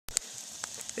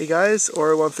Hey guys,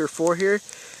 Aura 1 through 4 here,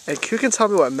 and who can tell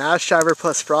me what Mass Shaver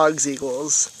plus Frogs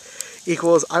equals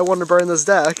I want to burn this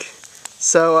deck.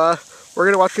 So we're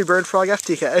gonna watch me burn Frog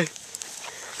FTK.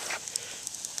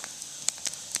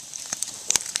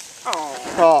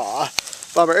 Aw,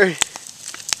 bummer.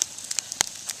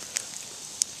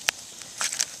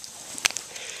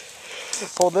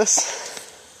 Hold this.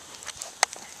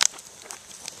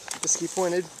 Just keep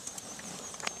pointed.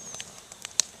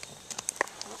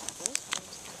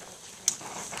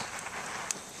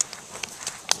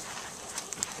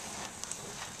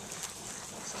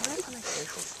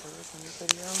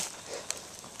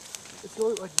 It's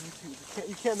really like YouTube.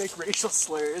 You can't make racial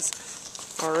slurs.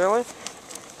 Oh, really?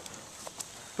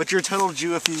 But you're a total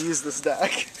Jew if you use this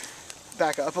deck.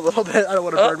 Back up a little bit. I don't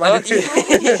want to burn my dude.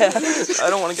 Yeah. I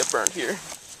don't want to get burned here.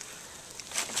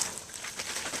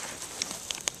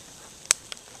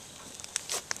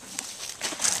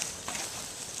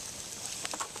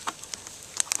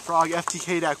 Frog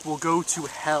FTK deck will go to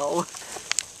hell.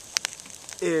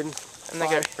 And they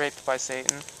get raped by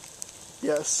Satan.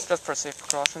 Yes. Just for safe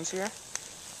precautions here.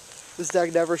 This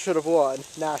deck never should have won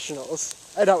Nationals.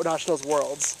 No, Nationals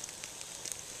Worlds.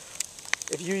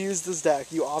 If you use this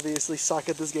deck, you obviously suck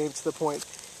at this game to the point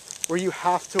where you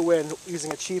have to win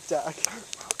using a cheap deck.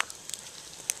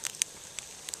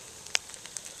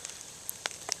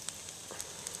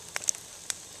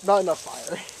 Not enough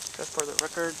fire. Just for the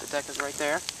record, the deck is right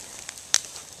there.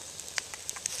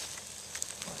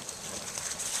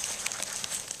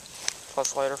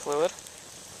 Plus lighter fluid.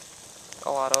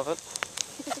 A lot of it.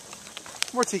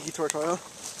 More Tiki Torch oil.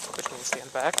 Which means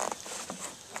stand back.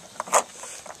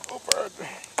 Oh, bird.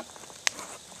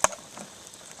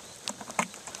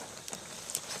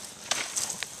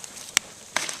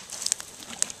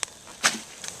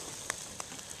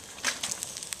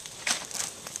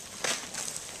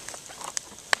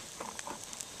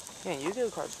 Yeah, Yu-Gi-Oh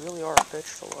cards really are a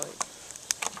bitch to light.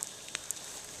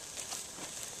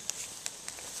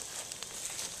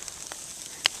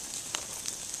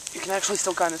 You can actually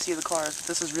still kind of see the cards, but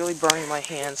this is really burning my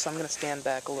hands, so I'm going to stand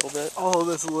back a little bit. Oh,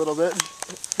 this a little bit.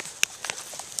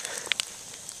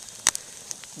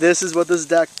 This is what this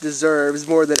deck deserves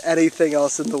more than anything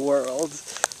else in the world.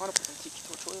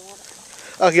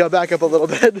 Okay, I'll back up a little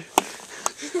bit.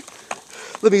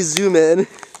 Let me zoom in.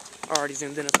 I already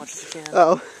zoomed in as much as you can.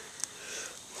 Oh.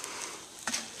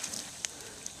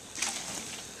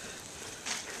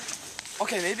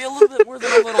 Okay, maybe a little bit more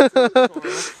than a little.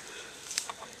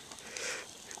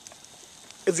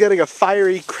 It's getting a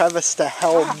fiery crevice to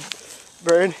hell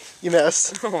burn. You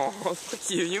missed. Oh, fuck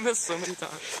you. You missed so many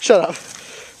times. Shut up.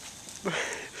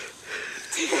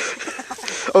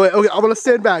 Oh wait, okay, I'm gonna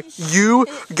stand back. You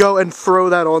go and throw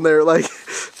that on there, like.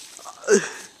 Just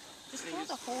throw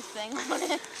the whole thing on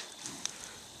it.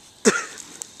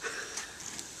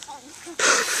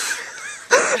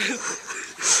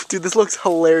 Dude, this looks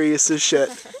hilarious as shit.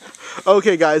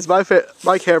 Okay, guys, my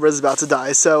camera's about to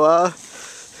die, so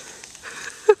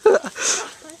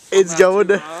it's going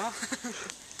to.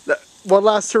 One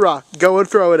last hurrah! Go and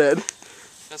throw it in.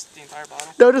 Just the entire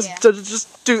bottle? No, just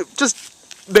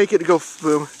make it go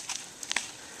boom.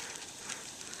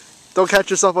 Don't catch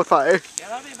yourself on fire. Yeah,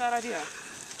 that'd be a bad idea.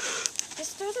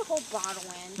 Just throw the whole bottle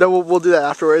in. No, we'll do that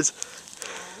afterwards.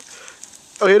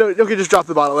 Okay, no, okay, just drop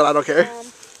the bottle in. I don't care.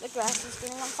 The grass is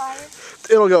getting on fire.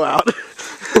 It'll go out.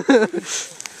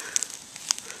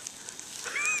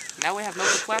 Now we have no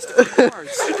plastic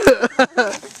cards. I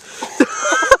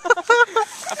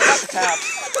forgot the tap.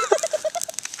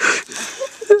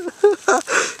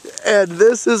 And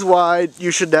this is why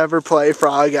you should never play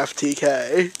Frog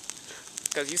FTK.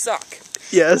 Because you suck.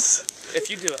 Yes. If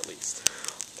you do, at least.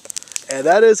 And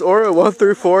that is Aura 1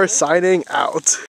 through 4 signing out.